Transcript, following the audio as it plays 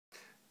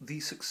The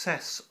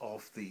success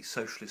of the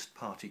Socialist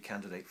Party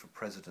candidate for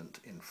president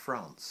in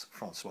France,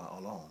 François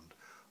Hollande,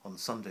 on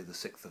Sunday the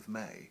 6th of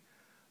may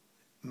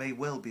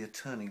well be a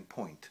turning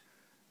point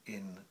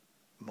in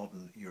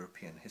modern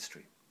European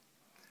history.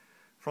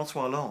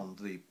 François Hollande,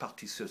 the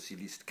Parti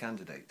Socialiste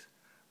candidate,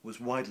 was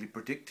widely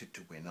predicted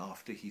to win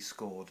after he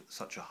scored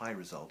such a high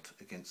result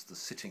against the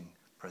sitting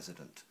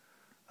president,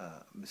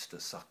 Mr.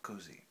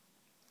 Sarkozy.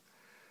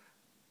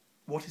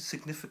 What is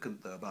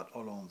significant, though, about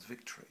Hollande's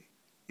victory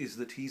is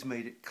that he's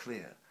made it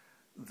clear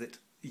that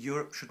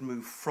Europe should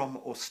move from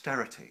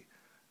austerity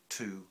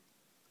to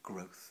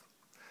growth,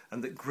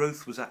 and that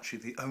growth was actually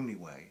the only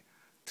way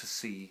to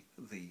see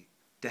the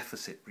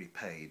deficit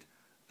repaid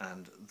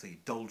and the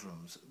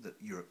doldrums that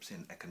Europe's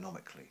in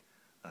economically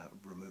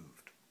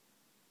removed.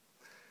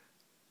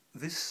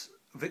 This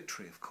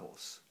victory, of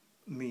course,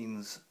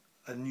 means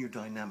a new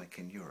dynamic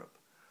in Europe,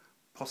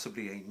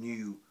 possibly a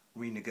new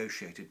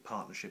renegotiated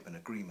partnership and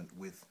agreement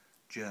with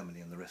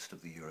Germany and the rest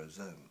of the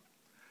Eurozone.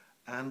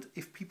 And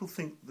if people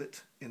think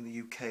that in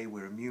the UK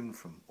we're immune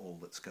from all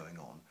that's going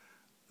on,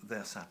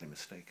 they're sadly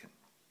mistaken.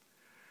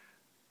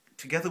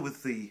 Together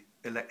with the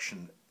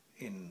election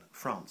in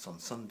France on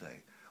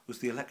Sunday was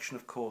the election,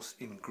 of course,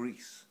 in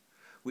Greece,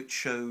 which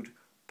showed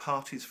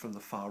parties from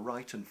the far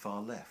right and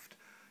far left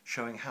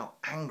showing how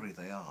angry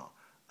they are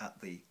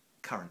at the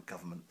current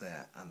government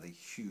there and the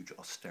huge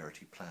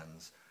austerity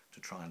plans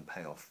to try and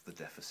pay off the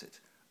deficit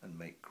and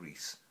make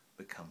Greece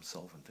become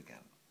solvent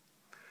again.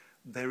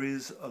 There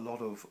is a lot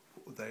of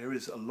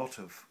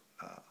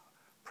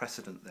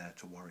precedent there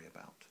to worry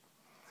about.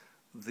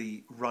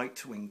 The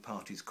right-wing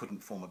parties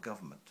couldn't form a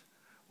government.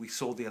 We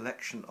saw the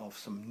election of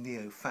some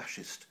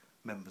neo-fascist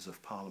members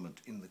of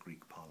parliament in the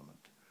Greek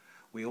parliament.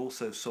 We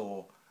also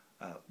saw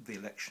the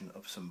election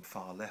of some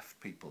far-left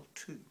people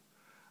too,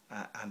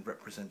 and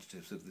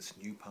representatives of this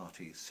new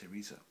party,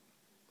 Syriza.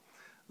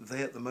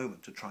 They at the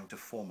moment are trying to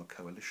form a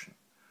coalition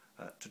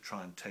to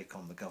try and take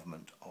on the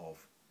government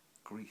of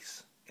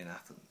Greece in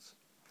Athens.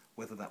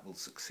 Whether that will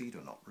succeed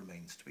or not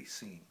remains to be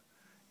seen.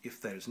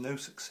 If there is no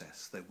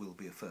success, there will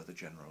be a further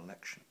general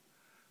election.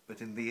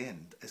 But in the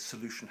end, a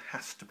solution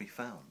has to be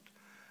found.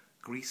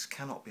 Greece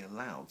cannot be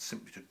allowed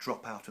simply to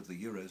drop out of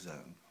the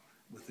Eurozone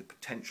with the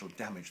potential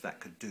damage that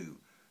could do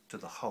to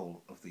the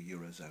whole of the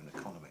Eurozone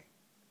economy.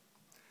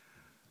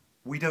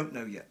 We don't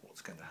know yet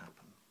what's going to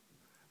happen.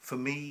 For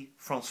me,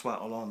 François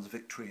Hollande's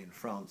victory in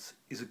France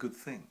is a good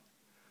thing,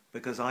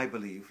 because I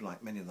believe,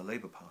 like many in the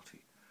Labour Party,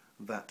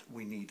 that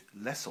we need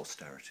less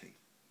austerity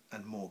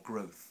and more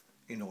growth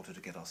in order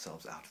to get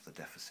ourselves out of the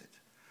deficit.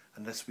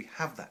 Unless we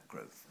have that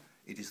growth,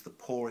 it is the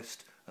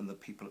poorest and the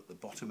people at the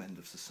bottom end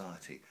of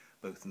society,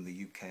 both in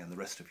the UK and the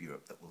rest of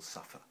Europe, that will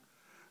suffer.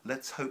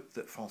 Let's hope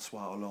that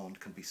François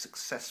Hollande can be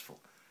successful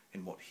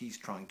in what he's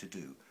trying to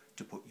do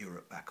to put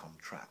Europe back on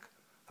track.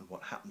 And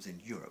what happens in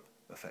Europe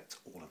affects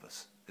all of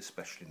us,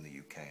 especially in the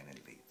UK and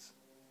in Leeds.